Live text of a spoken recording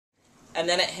and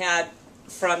then it had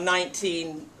from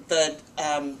the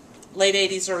late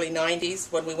 80s, early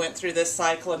 90s when we went through this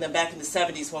cycle, and then back in the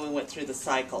 70s when we went through the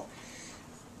cycle.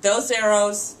 Those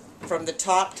arrows from the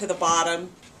top to the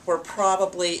bottom were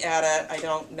probably at a, I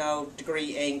don't know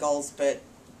degree angles, but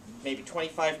maybe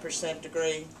 25%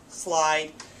 degree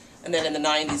slide. And then in the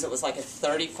 90s it was like a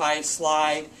 35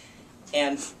 slide.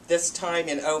 And this time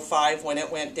in 05 when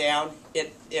it went down,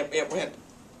 it went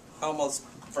almost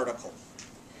vertical.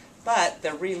 But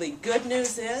the really good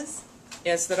news is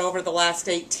that over the last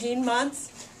 18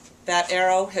 months, that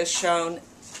arrow has shown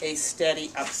a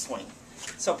steady upswing.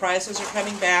 So prices are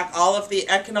coming back. All of the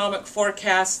economic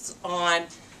forecasts on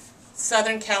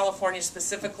Southern California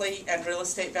specifically and real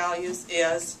estate values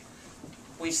is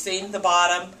we've seen the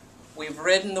bottom, we've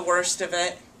ridden the worst of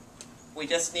it, we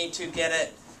just need to get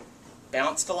it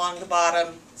bounced along the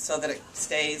bottom so that it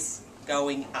stays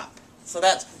going up. So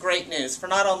that's great news for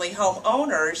not only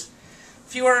homeowners.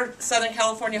 Fewer Southern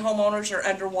California homeowners are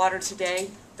underwater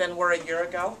today than were a year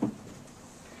ago.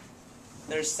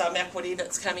 There's some equity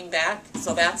that's coming back,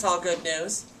 so that's all good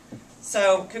news.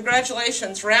 So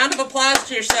congratulations. Round of applause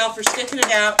to yourself for sticking it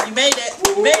out. You made it.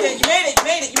 You made it. You made it. You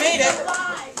made it. You made it.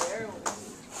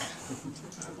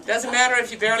 Doesn't matter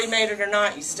if you barely made it or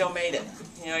not, you still made it.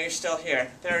 You know, you're still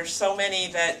here. There are so many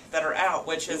that are out,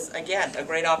 which is, again, a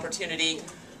great opportunity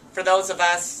for those of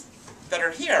us that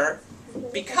are here,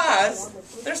 because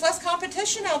there's less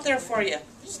competition out there for you.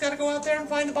 You just got to go out there and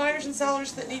find the buyers and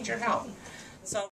sellers that need your help. So.